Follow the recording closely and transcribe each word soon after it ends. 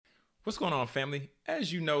What's going on, family?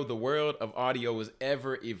 As you know, the world of audio is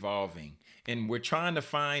ever evolving, and we're trying to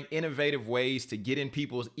find innovative ways to get in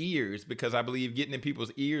people's ears because I believe getting in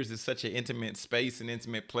people's ears is such an intimate space, an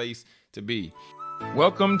intimate place to be.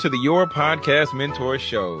 Welcome to the Your Podcast Mentor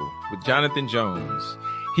Show with Jonathan Jones.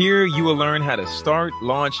 Here you will learn how to start,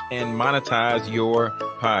 launch, and monetize your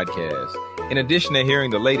podcast. In addition to hearing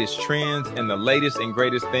the latest trends and the latest and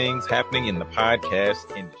greatest things happening in the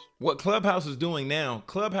podcast industry. What Clubhouse is doing now,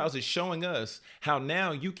 Clubhouse is showing us how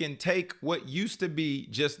now you can take what used to be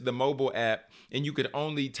just the mobile app and you could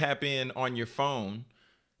only tap in on your phone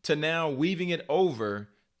to now weaving it over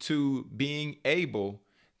to being able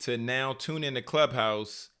to now tune into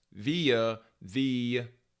Clubhouse via the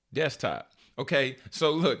desktop. Okay,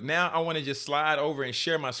 so look, now I want to just slide over and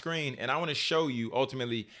share my screen, and I want to show you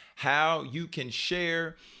ultimately how you can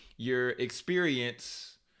share your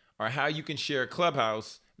experience or how you can share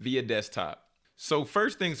Clubhouse via desktop. So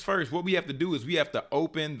first things first, what we have to do is we have to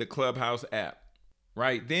open the Clubhouse app,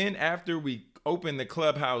 right? Then after we open the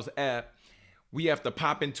Clubhouse app, we have to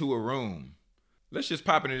pop into a room. Let's just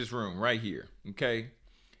pop into this room right here, okay?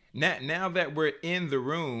 Now that we're in the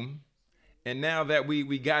room and now that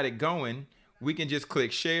we got it going, we can just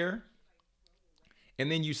click share.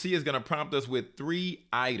 And then you see it's going to prompt us with 3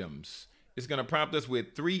 items. It's going to prompt us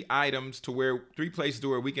with 3 items to where 3 places to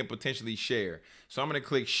where we can potentially share. So I'm going to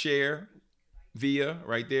click share via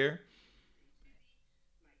right there.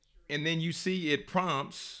 And then you see it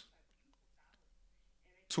prompts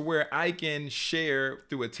to where I can share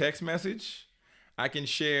through a text message. I can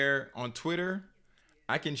share on Twitter.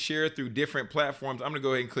 I can share through different platforms. I'm going to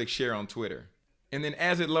go ahead and click share on Twitter. And then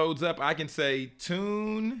as it loads up, I can say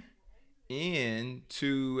tune in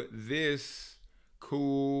to this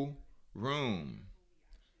cool room,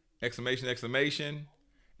 exclamation, exclamation,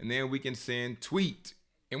 and then we can send tweet.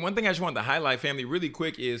 And one thing I just wanted to highlight, family, really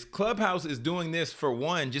quick is Clubhouse is doing this for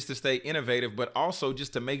one, just to stay innovative, but also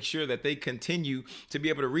just to make sure that they continue to be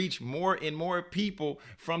able to reach more and more people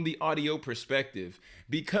from the audio perspective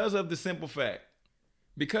because of the simple fact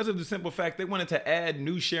they wanted to add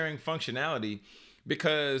new sharing functionality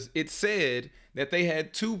because it said that they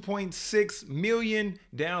had 2.6 million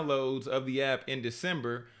downloads of the app in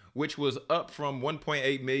December, which was up from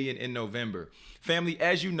 1.8 million in November. Family,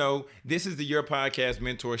 as you know, this is the Your Podcast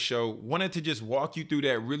Mentor Show. Wanted to just walk you through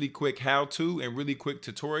that really quick how-to and really quick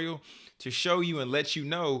tutorial to show you and let you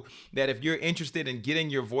know that if you're interested in getting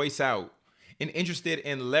your voice out and interested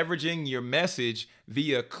in leveraging your message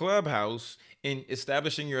via Clubhouse and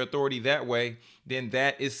establishing your authority that way, then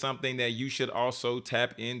that is something that you should also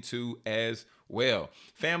tap into as well.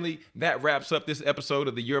 Family, that wraps up this episode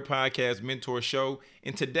of the Your Podcast Mentor Show.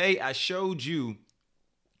 And today I showed you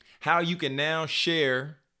how you can now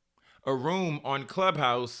share a room on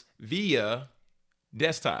Clubhouse via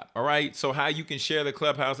desktop. All right. So how you can share the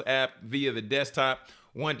Clubhouse app via the desktop.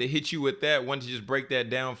 Wanted to hit you with that. Wanted to just break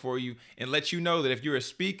that down for you and let you know that if you're a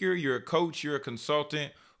speaker, you're a coach, you're a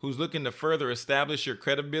consultant who's looking to further establish your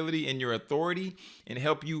credibility and your authority and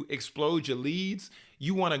help you explode your leads,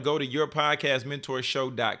 you want to go to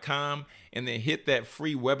yourpodcastmentorshow.com and then hit that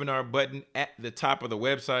free webinar button at the top of the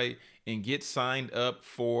website and get signed up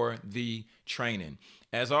for the training.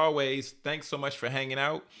 As always, thanks so much for hanging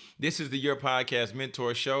out. This is the Your Podcast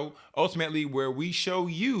Mentor Show, ultimately where we show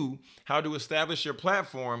you how to establish your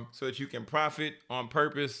platform so that you can profit on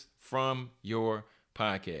purpose from your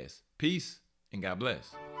podcast. Peace and God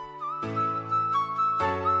bless.